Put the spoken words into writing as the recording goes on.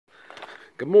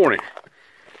Good morning.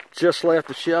 Just left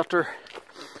the shelter.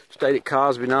 Stayed at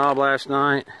Cosby Knob last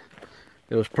night.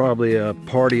 It was probably a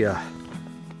party of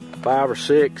 5 or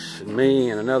 6, and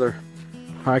me and another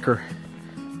hiker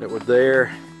that were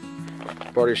there.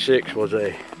 Party of 6 was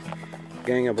a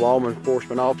gang of law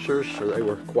enforcement officers, so they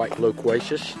were quite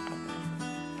loquacious.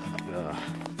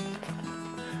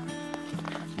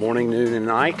 Morning, noon, and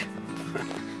night.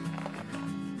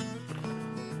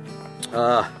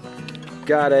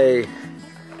 Got a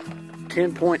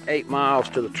 10.8 miles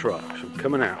to the truck, so I'm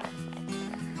coming out.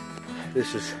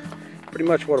 This is pretty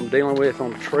much what I'm dealing with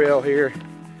on the trail here.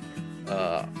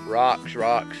 Rocks,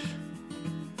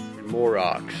 and more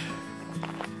rocks.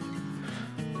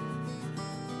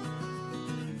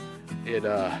 It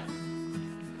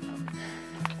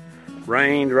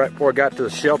rained right before I got to the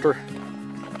shelter,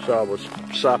 so I was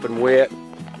sopping wet,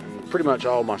 and pretty much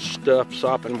all my stuff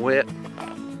sopping wet.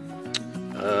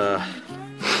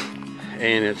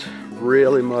 And it's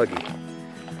really muggy.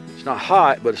 It's not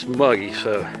hot, but it's muggy,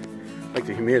 so I think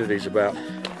the humidity's about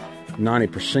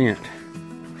 90%.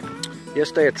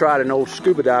 Yesterday I tried an old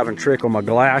scuba diving trick on my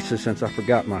glasses since I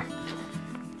forgot my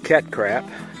cat crap,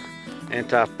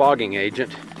 anti-fogging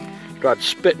agent. Tried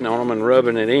spitting on them and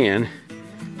rubbing it in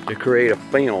to create a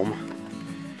film.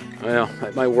 Well,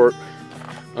 that may work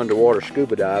underwater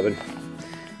scuba diving.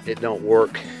 It don't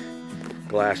work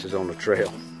glasses on the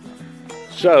trail.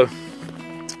 So,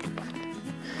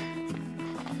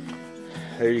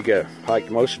 there you go. Hiked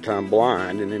most of the time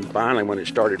blind, and then finally when it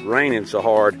started raining so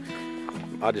hard,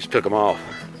 I just took them off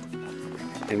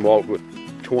and walked with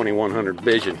 2100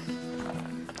 vision.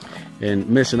 And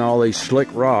missing all these slick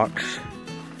rocks,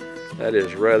 that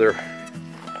is rather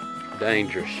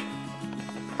dangerous.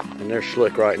 And they're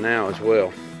slick right now as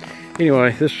well.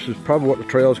 Anyway, this is probably what the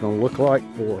trail is going to look like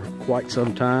for quite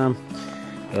some time.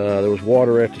 There was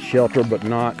water at the shelter, but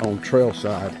not on trail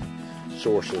side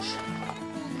sources.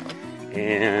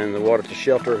 And the water at the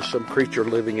shelter is some creature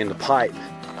living in the pipe.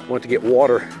 Went to get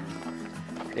water,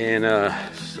 and a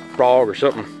frog or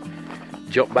something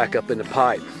jumped back up in the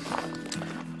pipe.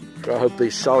 So I hope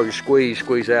these soggy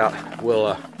squeeze out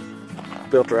will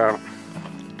filter out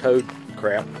toad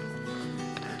crap.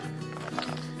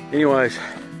 Anyways,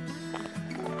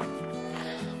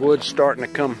 wood's starting to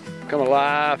come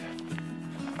alive.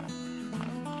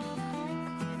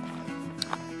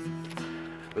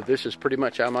 But this is pretty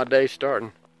much how my day's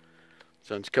starting.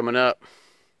 Sun's coming up.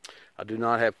 I do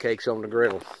not have cakes on the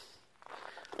griddle.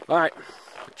 Alright,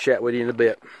 chat with you in a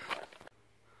bit.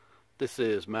 This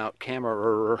is Mount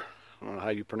Camerer. I don't know how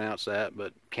you pronounce that,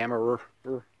 but Camerer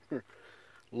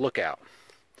Lookout.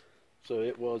 So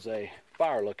it was a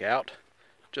fire lookout,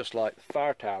 just like the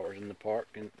fire towers in the park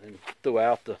and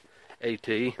throughout the AT.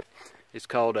 It's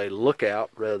called a lookout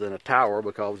rather than a tower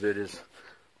because it is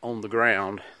on the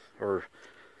ground, or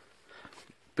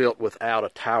built without a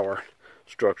tower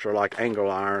structure like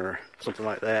angle iron or something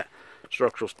like that.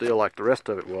 Structural steel like the rest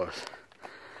of it was.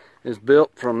 It's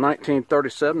built from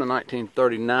 1937 to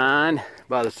 1939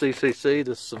 by the CCC,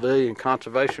 the Civilian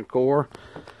Conservation Corps,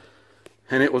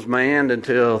 and it was manned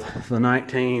until the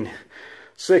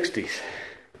 1960s.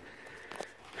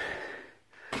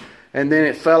 And then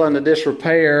it fell into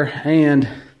disrepair, and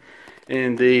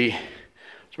in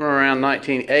somewhere around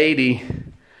 1980,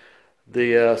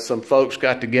 some folks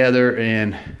got together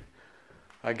and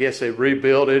I guess they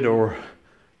rebuilt it or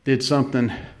did something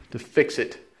to fix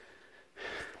it.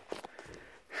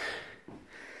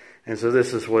 And so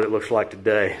this is what it looks like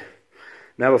today.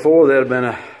 Now before, there had been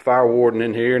a fire warden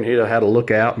in here, and he'd have had a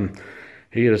lookout, and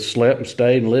he'd have slept and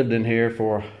stayed and lived in here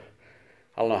for,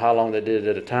 I don't know how long they did it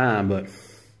at a time, but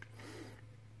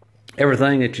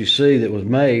everything that you see that was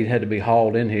made had to be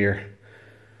hauled in here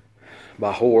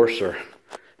by horse or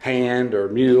hand or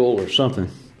mule or something.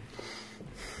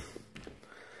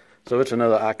 So it's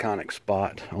another iconic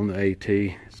spot on the AT.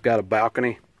 It's got a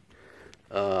balcony.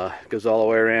 Goes all the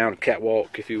way around, a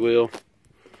catwalk, if you will,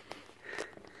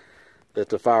 that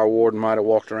the fire warden might have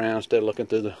walked around instead of looking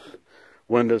through the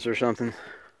windows or something.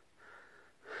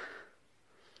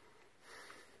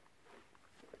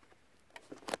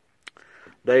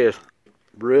 Day is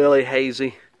really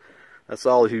hazy. That's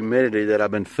all the humidity that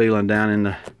I've been feeling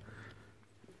down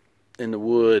in the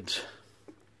woods.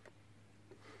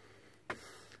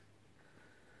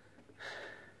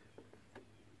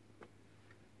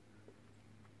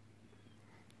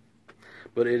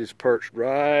 But it is perched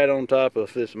right on top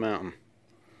of this mountain.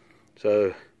 So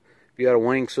if you got a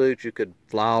wingsuit, you could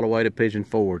fly all the way to Pigeon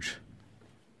Forge.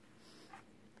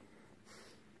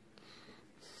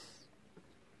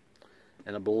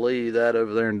 And I believe that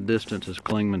over there in the distance is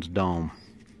Clingman's Dome.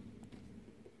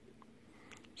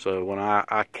 So when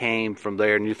I came from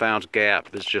there, NewFound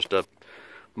Gap is just a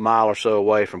mile or so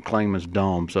away from Clingman's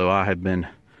Dome. So I have been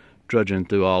trudging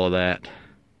through all of that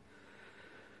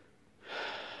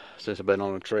since I've been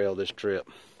on the trail this trip.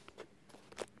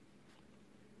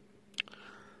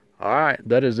 Alright,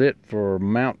 that is it for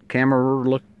Mount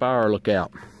Camera Fire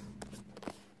Lookout.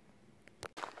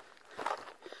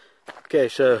 Okay,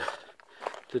 so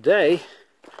today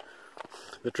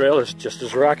the trail is just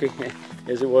as rocky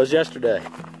as it was yesterday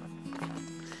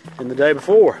and the day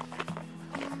before.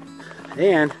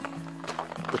 And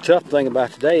the tough thing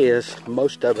about today is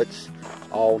most of it's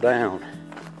all down.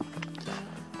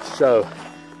 So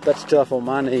that's tough on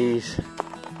my knees.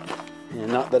 And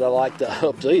not that I like the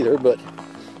ups either, but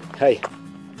hey,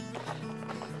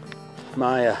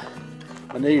 my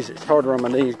knees, it's harder on my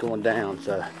knees going down,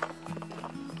 so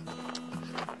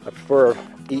I prefer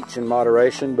eats in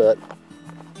moderation, but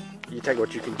you take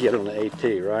what you can get on the AT,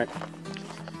 right?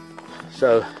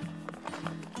 So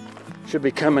should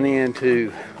be coming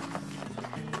into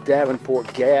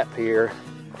Davenport Gap here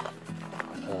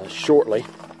shortly.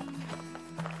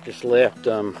 Just left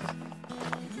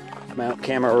Mount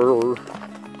Camera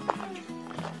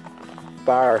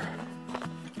Fire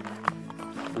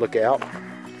Lookout,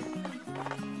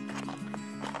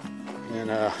 and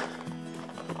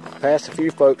passed a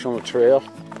few folks on the trail,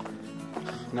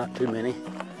 not too many.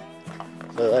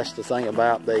 So that's the thing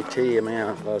about the AT. I mean,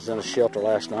 I was in a shelter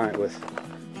last night with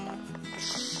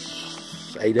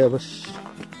 8 of us,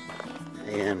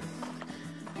 and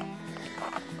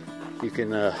you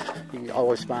can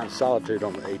always find solitude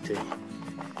on the AT,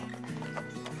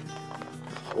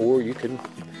 or you can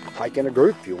hike in a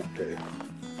group if you want to,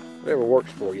 whatever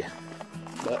works for you.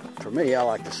 But for me, I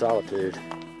like the solitude.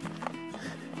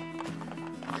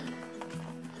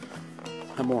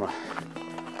 I'm gonna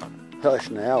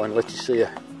hush now and let you see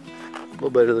a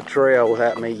little bit of the trail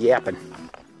without me yapping.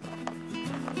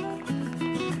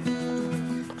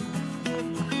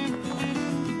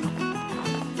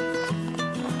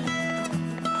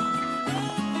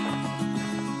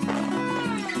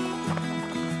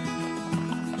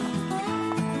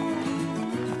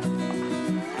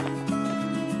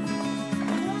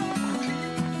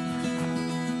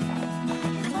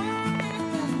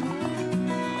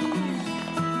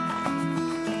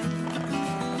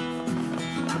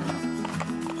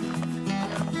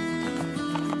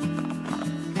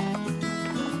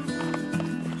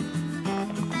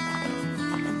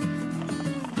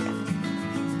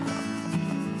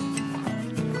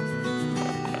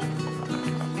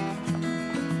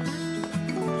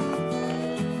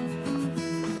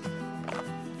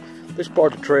 This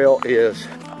part of the trail is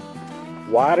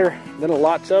wider than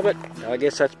lots of it. I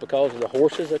guess that's because of the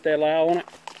horses that they allow on it.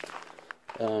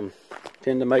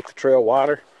 Tend to make the trail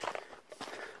wider.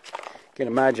 Can't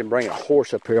imagine bringing a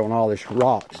horse up here on all this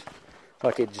rocks.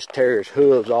 Like it just tears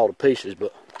hooves all to pieces,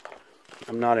 but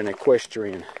I'm not an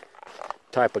equestrian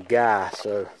type of guy,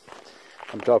 so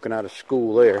I'm talking out of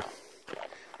school there.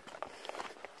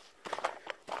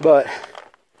 But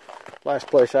last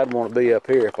place I'd want to be up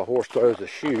here if a horse throws a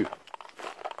shoe.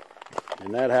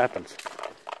 And that happens.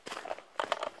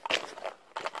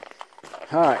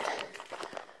 Alright,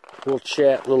 we'll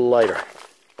chat a little later.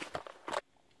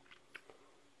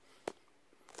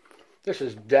 This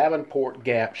is Davenport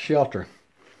Gap Shelter.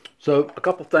 So a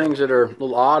couple things that are a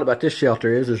little odd about this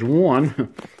shelter is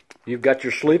one, you've got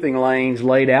your sleeping lanes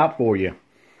laid out for you.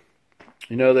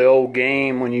 You know the old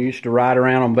game when you used to ride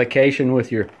around on vacation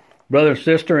with your brother and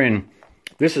sister and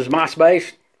this is my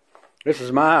space, this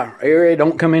is my area,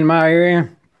 don't come in my area.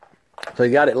 So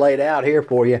you got it laid out here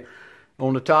for you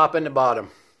on the top and the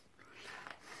bottom.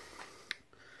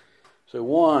 So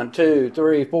 1, 2,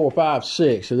 3, 4, 5,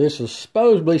 6. So this is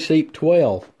supposedly seat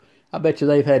 12. I bet you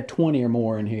they've had 20 or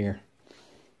more in here.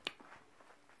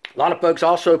 A lot of folks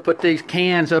also put these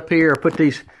cans up here, put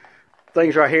these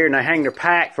things right here, and they hang their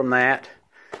pack from that.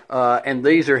 And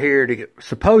these are here to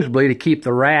supposedly to keep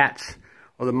the rats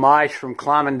or the mice from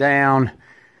climbing down.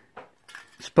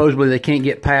 Supposedly they can't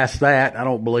get past that. I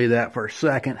don't believe that for a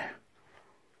second.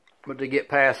 But they get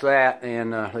past that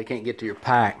and they can't get to your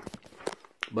pack.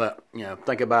 But, you know,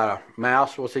 think about a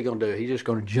mouse. What's he going to do? He's just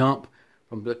going to jump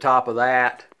from the top of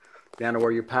that down to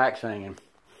where your pack's hanging.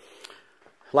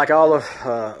 Like all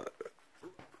the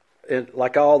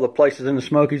places in the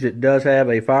Smokies, it does have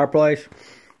a fireplace.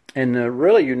 And the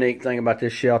really unique thing about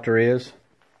this shelter is,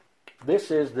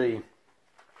 this is the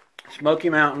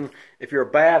Smoky Mountain. If you're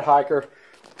a bad hiker,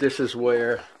 this is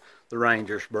where the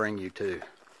rangers bring you to.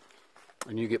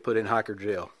 And you get put in hiker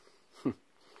jail.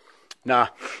 Nah,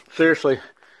 seriously,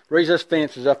 the reason this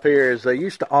fence is up here is they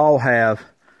used to all have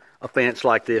a fence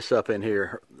like this up in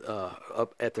here.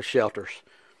 up at the shelters.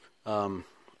 And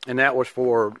that was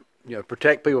for, you know,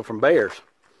 protect people from bears,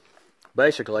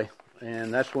 basically.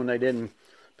 And that's when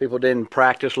people didn't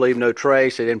practice leave no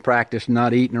trace. They didn't practice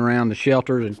not eating around the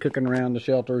shelters and cooking around the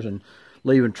shelters and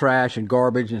leaving trash and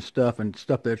garbage and stuff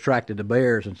that attracted the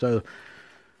bears. And so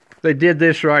they did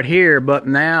this right here, but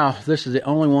now this is the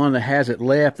only one that has it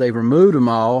left. They've removed them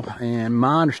all, and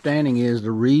my understanding is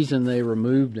the reason they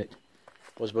removed it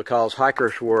was because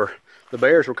the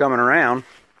bears were coming around,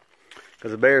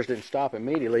 because the bears didn't stop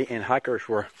immediately, and hikers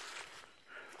were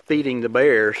feeding the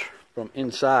bears from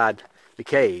inside the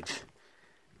cage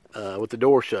with the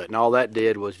door shut, and all that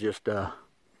did was just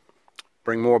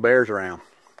bring more bears around.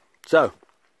 So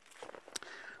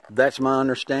that's my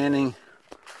understanding.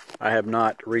 I have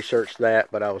not researched that,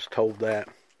 but I was told that.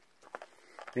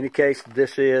 In any case,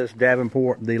 this is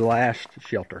Davenport, the last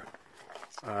shelter,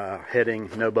 heading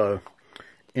Nobo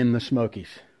in the Smokies.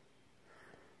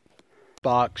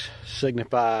 Box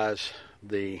signifies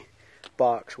the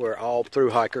box where all through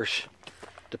hikers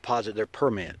deposit their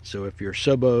permit. So if you're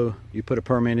Sobo, you put a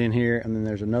permit in here, and then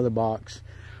there's another box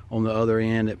on the other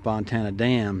end at Fontana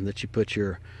Dam that you put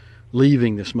your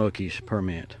leaving the Smokies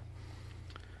permit.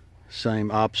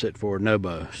 Same opposite for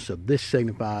Nobo. So this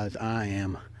signifies I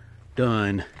am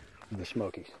done with the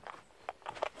Smokies.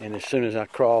 And as soon as I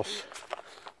cross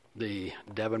the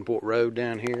Davenport Road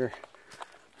down here,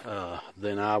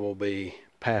 then I will be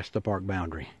past the park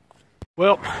boundary.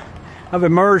 Well, I've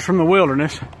emerged from the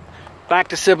wilderness back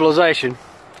to civilization.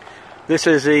 This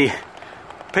is the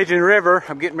Pigeon River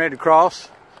I'm getting ready to cross,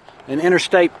 and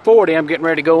Interstate 40 I'm getting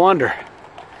ready to go under.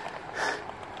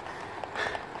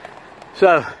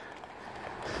 So,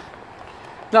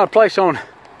 not a place on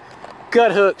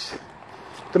gut hooks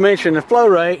to mention the flow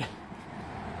rate,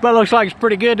 but it looks like it's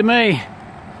pretty good to me.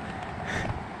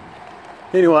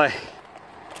 Anyway,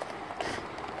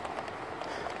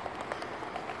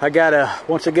 I gotta,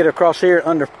 once I get across here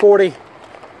under 40,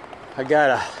 I got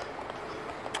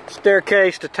a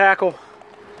staircase to tackle,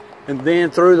 and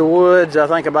then through the woods, I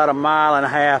think about 1.5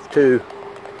 miles to,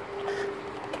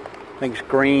 I think it's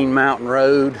Green Mountain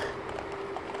Road,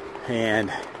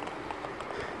 and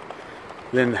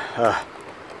then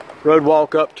road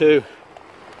walk up to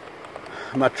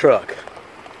my truck.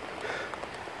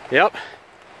 Yep.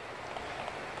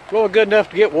 Well, good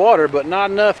enough to get water, but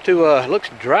not enough to, looks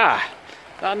dry.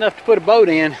 Not enough to put a boat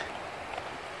in.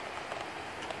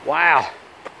 Wow.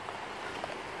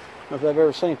 I don't know if I've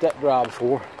ever seen it that dry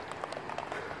before.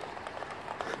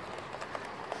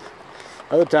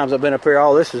 Other times I've been up here,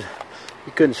 all this is,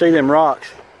 you couldn't see them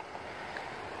rocks.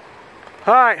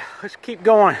 All right, let's keep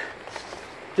going.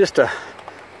 Just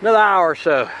another hour or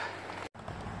so.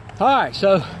 All right,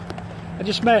 so I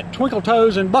just met Twinkle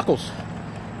Toes and Buckles.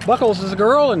 Buckles is a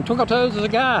girl and Twinkle Toes is a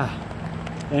guy.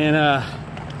 And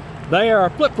they are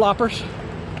flip-floppers.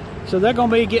 So they're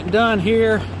gonna be getting done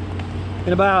here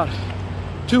in about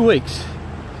 2 weeks,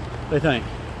 they think,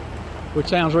 which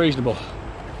sounds reasonable.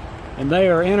 And they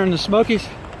are entering the Smokies,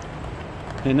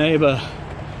 and they've,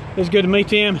 it's good to meet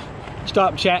them,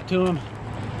 stop and chat to them.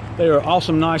 They are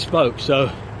awesome, nice folks.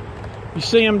 So you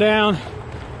see them down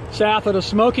south of the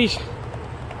Smokies,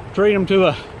 treat them to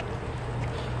a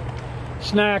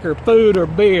snack or food or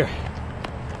beer.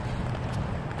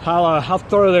 I'll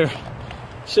throw their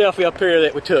selfie up here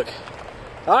that we took.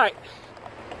 All right.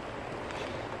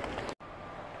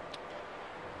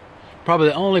 Probably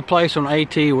the only place on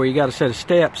AT where you got a set of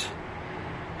steps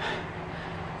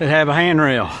that have a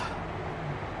handrail.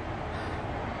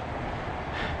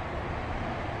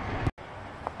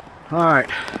 All right,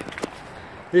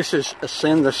 this is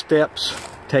Ascend the Steps,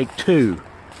 take 2.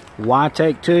 Why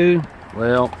take 2?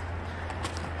 Well,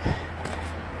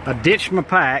 I ditched my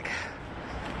pack,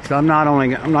 so I'm not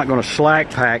going to slack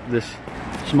pack this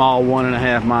small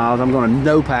 1.5 miles. I'm going to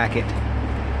no pack it,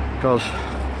 because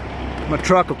my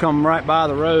truck will come right by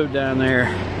the road down there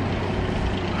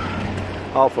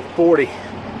off of 40.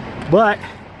 But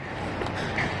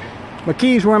my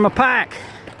keys were in my pack.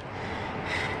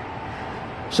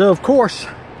 So of course,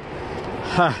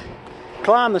 I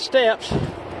climbed the steps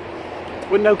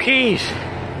with no keys.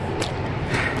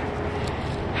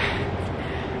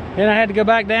 And I had to go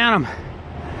back down them.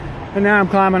 And now I'm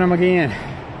climbing them again.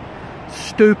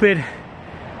 Stupid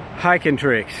hiking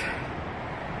tricks.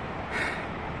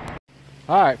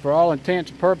 Alright, for all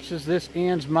intents and purposes, this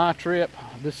ends my trip,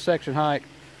 this section hike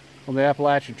on the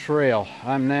Appalachian Trail.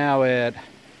 I'm now at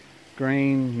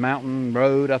Green Mountain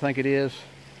Road, I think it is.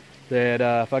 That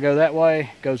if I go that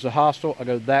way, goes to the hostel. I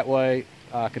go that way,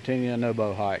 continue a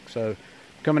no-bow hike. So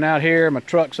coming out here, my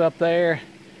truck's up there,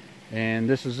 And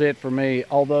this is it for me,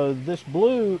 although this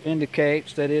blue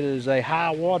indicates that it is a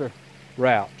high water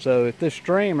route. So if this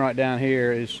stream right down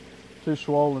here is too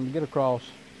swollen to get across,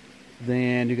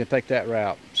 then you can take that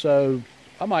route. So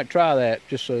I might try that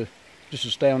just to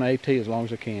stay on AT as long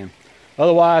as I can.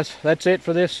 Otherwise, that's it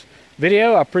for this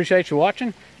video. I appreciate you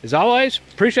watching. As always,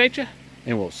 appreciate you,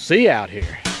 and we'll see you out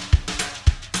here.